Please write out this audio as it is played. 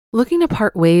Looking to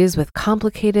part ways with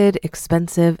complicated,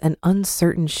 expensive, and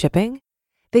uncertain shipping?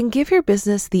 Then give your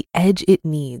business the edge it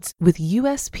needs with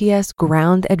USPS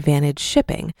Ground Advantage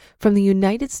shipping from the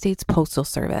United States Postal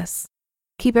Service.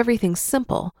 Keep everything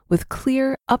simple with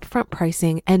clear, upfront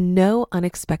pricing and no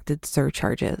unexpected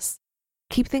surcharges.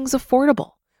 Keep things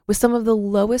affordable with some of the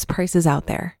lowest prices out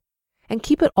there. And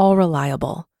keep it all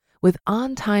reliable with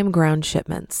on-time ground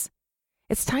shipments.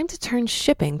 It's time to turn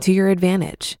shipping to your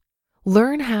advantage.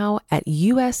 Learn how at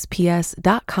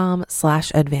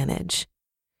USPS.com/advantage.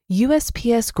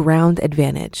 USPS Ground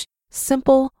Advantage.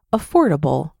 Simple,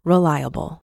 affordable,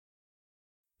 reliable.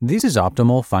 This is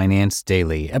Optimal Finance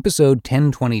Daily, episode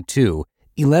 1022,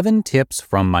 11 Tips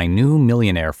from My New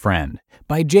Millionaire Friend,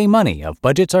 by J Money of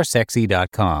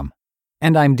BudgetsAreSexy.com.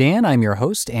 And I'm Dan, I'm your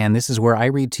host, and this is where I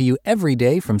read to you every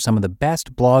day from some of the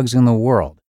best blogs in the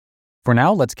world. For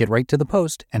now, let's get right to the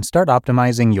post and start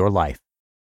optimizing your life.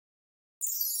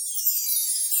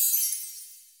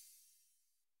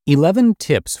 11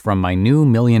 Tips from My New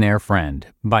Millionaire Friend,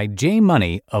 by J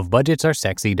Money of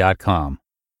BudgetsAreSexy.com.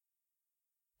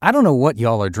 I don't know what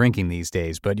y'all are drinking these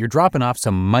days, but you're dropping off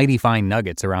some mighty fine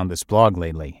nuggets around this blog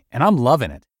lately, and I'm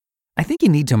loving it. I think you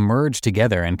need to merge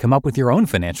together and come up with your own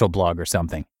financial blog or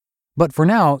something. But for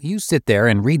now, you sit there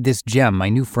and read this gem my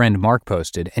new friend Mark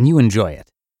posted, and you enjoy it.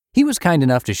 He was kind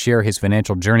enough to share his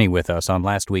financial journey with us on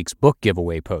last week's book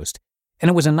giveaway post, and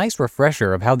it was a nice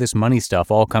refresher of how this money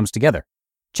stuff all comes together.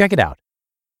 Check it out.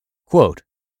 Quote,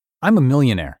 I'm a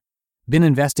millionaire. Been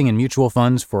investing in mutual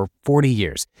funds for 40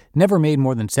 years. Never made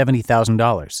more than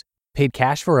 $70,000. Paid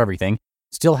cash for everything.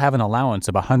 Still have an allowance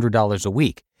of $100 a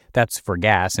week. That's for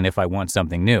gas and if I want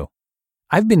something new.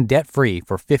 I've been debt-free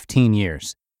for 15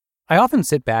 years. I often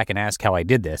sit back and ask how I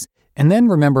did this, and then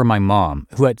remember my mom,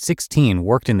 who at 16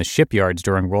 worked in the shipyards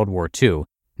during World War II,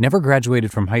 never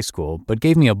graduated from high school, but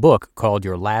gave me a book called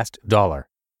Your Last Dollar.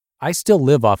 I still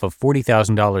live off of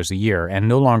 $40,000 a year and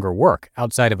no longer work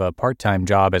outside of a part-time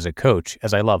job as a coach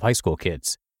as I love high school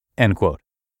kids. End quote.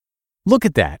 Look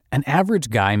at that, an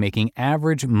average guy making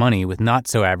average money with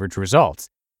not-so-average results.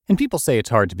 And people say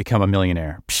it's hard to become a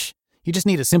millionaire. Psh, you just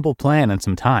need a simple plan and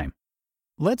some time.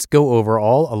 Let's go over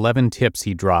all 11 tips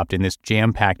he dropped in this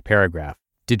jam-packed paragraph.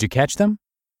 Did you catch them?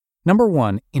 Number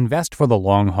 1, invest for the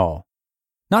long haul.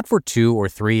 Not for 2 or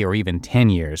 3 or even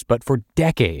 10 years, but for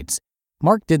decades.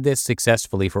 Mark did this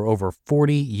successfully for over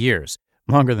 40 years,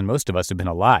 longer than most of us have been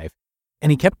alive,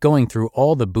 and he kept going through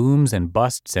all the booms and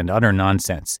busts and utter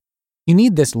nonsense. You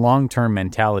need this long-term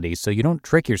mentality so you don't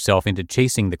trick yourself into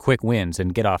chasing the quick wins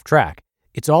and get off track.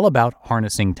 It's all about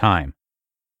harnessing time.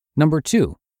 Number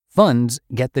 2, funds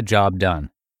get the job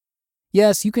done.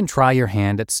 Yes, you can try your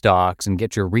hand at stocks and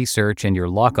get your research and your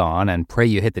luck on and pray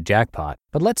you hit the jackpot,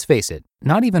 but let's face it,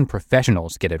 not even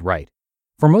professionals get it right.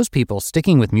 For most people,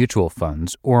 sticking with mutual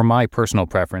funds, or my personal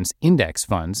preference, index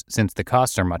funds, since the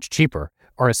costs are much cheaper,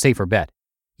 are a safer bet.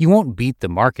 You won't beat the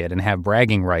market and have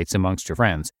bragging rights amongst your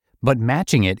friends, but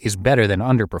matching it is better than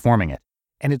underperforming it,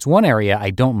 and it's one area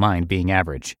I don't mind being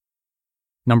average.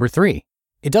 Number 3,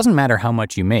 it doesn't matter how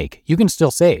much you make, you can still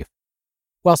save.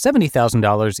 While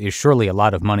 $70,000 is surely a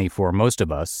lot of money for most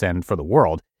of us and for the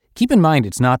world, keep in mind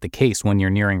it's not the case when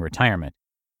you're nearing retirement.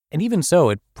 And even so,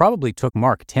 it probably took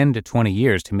Mark 10 to 20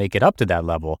 years to make it up to that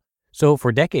level, so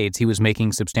for decades he was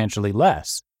making substantially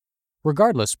less.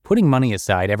 Regardless, putting money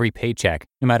aside every paycheck,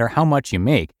 no matter how much you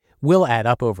make, will add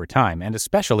up over time, and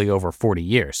especially over 40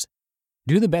 years.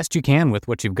 Do the best you can with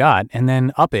what you've got, and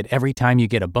then up it every time you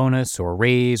get a bonus or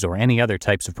raise or any other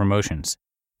types of promotions.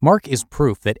 Mark is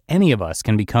proof that any of us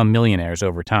can become millionaires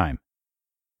over time.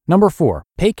 Number 4,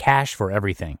 pay cash for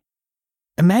everything.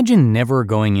 Imagine never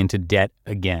going into debt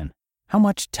again. How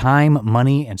much time,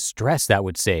 money, and stress that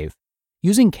would save.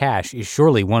 Using cash is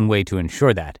surely one way to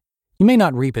ensure that. You may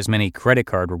not reap as many credit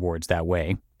card rewards that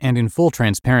way, and in full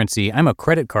transparency, I'm a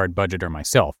credit card budgeter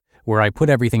myself, where I put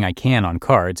everything I can on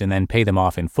cards and then pay them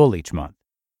off in full each month.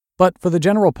 But for the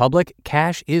general public,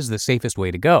 cash is the safest way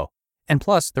to go. And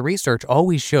plus, the research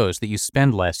always shows that you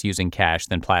spend less using cash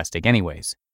than plastic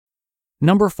anyways.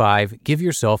 Number 5, give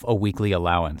yourself a weekly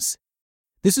allowance.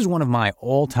 This is one of my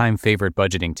all-time favorite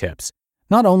budgeting tips.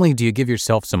 Not only do you give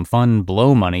yourself some fun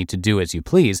blow money to do as you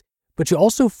please, but you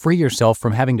also free yourself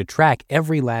from having to track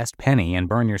every last penny and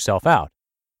burn yourself out.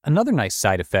 Another nice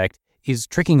side effect is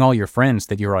tricking all your friends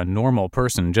that you're a normal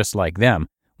person just like them,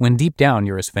 when deep down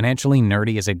you're as financially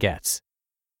nerdy as it gets.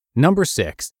 Number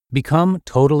 6, become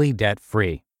totally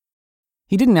debt-free.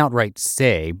 He didn't outright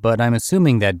say, but I'm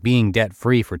assuming that being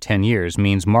debt-free for 10 years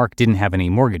means Mark didn't have any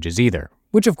mortgages either,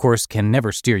 which of course can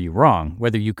never steer you wrong,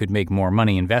 whether you could make more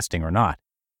money investing or not.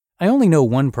 I only know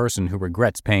one person who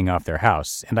regrets paying off their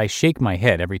house, and I shake my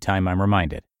head every time I'm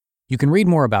reminded. You can read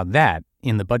more about that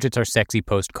in the Budgets Are Sexy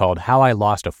post called How I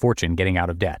Lost a Fortune Getting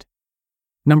Out of Debt.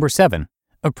 Number 7.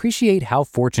 Appreciate how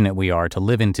fortunate we are to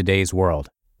live in today's world,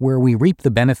 where we reap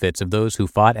the benefits of those who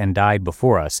fought and died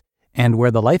before us, and where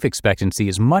the life expectancy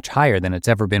is much higher than it's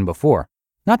ever been before.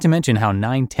 Not to mention how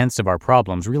 9/10 of our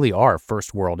problems really are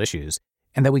first world issues,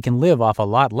 and that we can live off a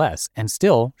lot less and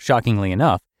still, shockingly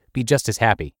enough, be just as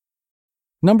happy.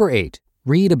 Number 8.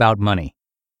 Read about money.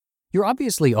 You're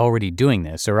obviously already doing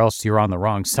this, or else you're on the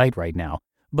wrong site right now,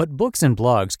 but books and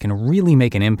blogs can really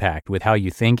make an impact with how you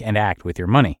think and act with your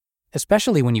money,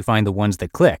 especially when you find the ones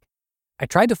that click. I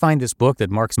tried to find this book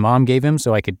that Mark's mom gave him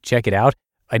so I could check it out.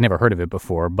 I'd never heard of it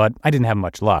before, but I didn't have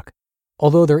much luck.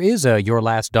 Although there is a Your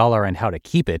Last Dollar and How to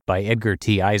Keep It by Edgar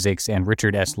T. Isaacs and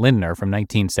Richard S. Lindner from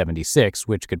 1976,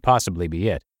 which could possibly be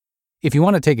it. If you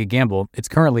want to take a gamble, it's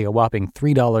currently a whopping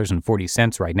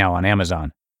 $3.40 right now on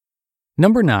Amazon.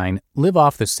 Number 9, live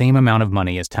off the same amount of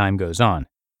money as time goes on.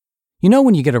 You know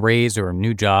when you get a raise or a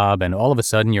new job and all of a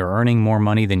sudden you're earning more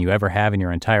money than you ever have in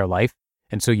your entire life?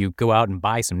 And so you go out and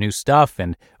buy some new stuff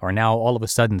and are now all of a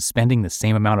sudden spending the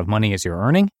same amount of money as you're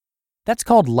earning? That's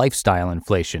called lifestyle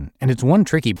inflation, and it's one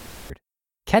tricky part.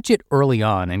 Catch it early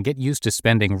on and get used to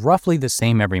spending roughly the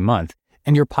same every month,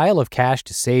 and your pile of cash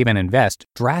to save and invest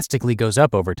drastically goes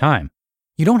up over time.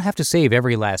 You don't have to save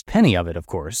every last penny of it, of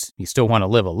course. You still want to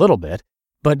live a little bit.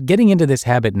 But getting into this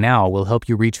habit now will help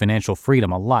you reach financial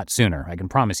freedom a lot sooner, I can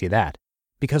promise you that.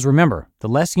 Because remember, the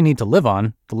less you need to live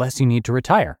on, the less you need to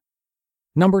retire.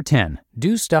 Number 10,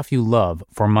 do stuff you love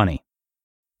for money.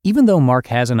 Even though Mark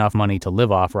has enough money to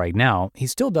live off right now, he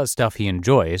still does stuff he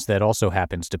enjoys that also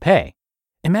happens to pay.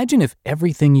 Imagine if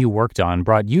everything you worked on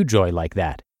brought you joy like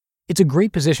that. It's a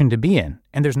great position to be in,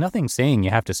 and there's nothing saying you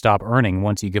have to stop earning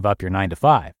once you give up your 9 to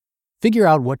 5. Figure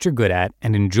out what you're good at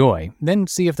and enjoy, then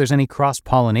see if there's any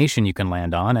cross-pollination you can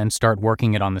land on and start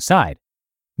working it on the side.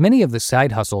 Many of the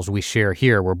side hustles we share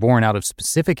here were born out of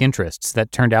specific interests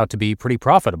that turned out to be pretty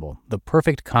profitable, the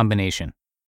perfect combination.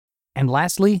 And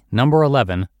lastly, number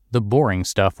 11, the boring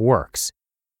stuff works.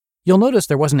 You'll notice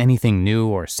there wasn't anything new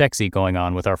or sexy going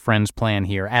on with our friend's plan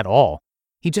here at all.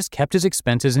 He just kept his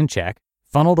expenses in check,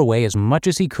 funneled away as much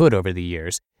as he could over the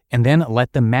years, and then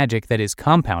let the magic that is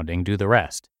compounding do the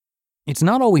rest. It's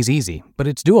not always easy, but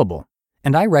it's doable.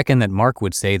 And I reckon that Mark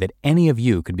would say that any of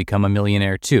you could become a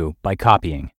millionaire too by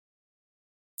copying.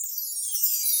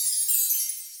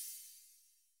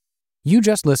 You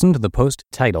just listened to the post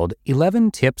titled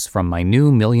 11 Tips from My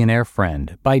New Millionaire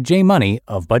Friend by J Money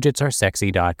of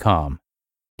BudgetsAreSexy.com.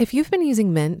 If you've been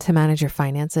using Mint to manage your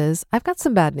finances, I've got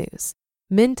some bad news.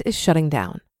 Mint is shutting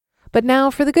down. But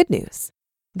now for the good news.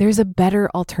 There's a better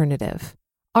alternative.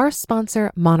 Our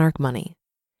sponsor, Monarch Money.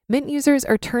 Mint users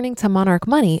are turning to Monarch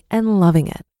Money and loving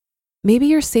it. Maybe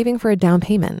you're saving for a down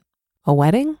payment, a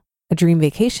wedding, a dream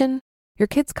vacation, your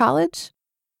kid's college.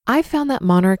 I've found that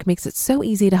Monarch makes it so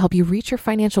easy to help you reach your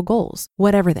financial goals,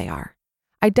 whatever they are.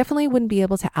 I definitely wouldn't be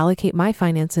able to allocate my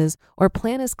finances or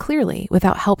plan as clearly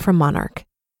without help from Monarch.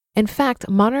 In fact,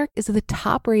 Monarch is the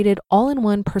top-rated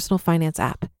all-in-one personal finance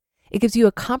app. It gives you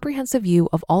a comprehensive view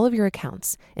of all of your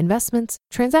accounts, investments,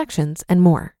 transactions, and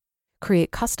more.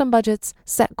 Create custom budgets,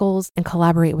 set goals, and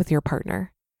collaborate with your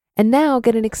partner. And now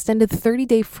get an extended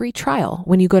 30-day free trial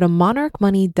when you go to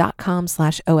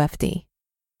monarchmoney.com/OFD.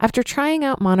 After trying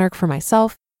out Monarch for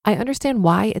myself, I understand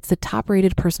why it's the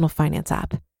top-rated personal finance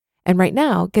app. And right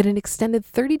now, get an extended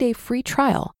 30-day free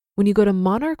trial when you go to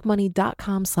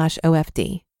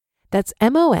monarchmoney.com/OFD. That's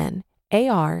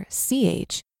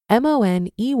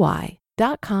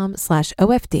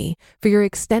monarchmoney.com/OFD for your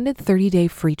extended 30-day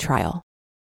free trial.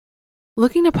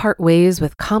 Looking to part ways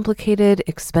with complicated,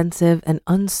 expensive, and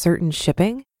uncertain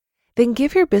shipping? Then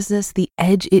give your business the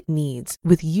edge it needs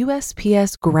with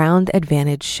USPS Ground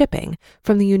Advantage shipping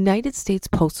from the United States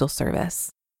Postal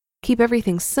Service. Keep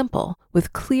everything simple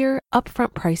with clear,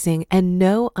 upfront pricing and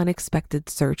no unexpected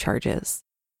surcharges.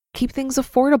 Keep things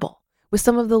affordable with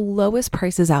some of the lowest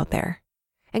prices out there.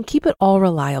 And keep it all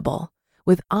reliable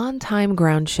with on-time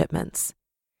ground shipments.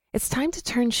 It's time to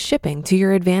turn shipping to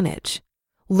your advantage.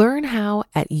 Learn how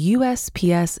at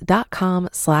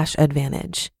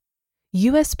USPS.com/advantage.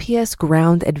 USPS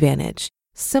Ground Advantage.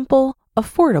 Simple,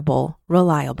 affordable,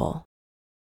 reliable.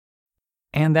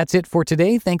 And that's it for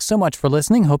today. Thanks so much for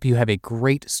listening. Hope you have a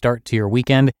great start to your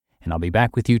weekend. And I'll be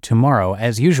back with you tomorrow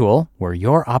as usual, where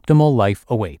your optimal life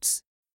awaits.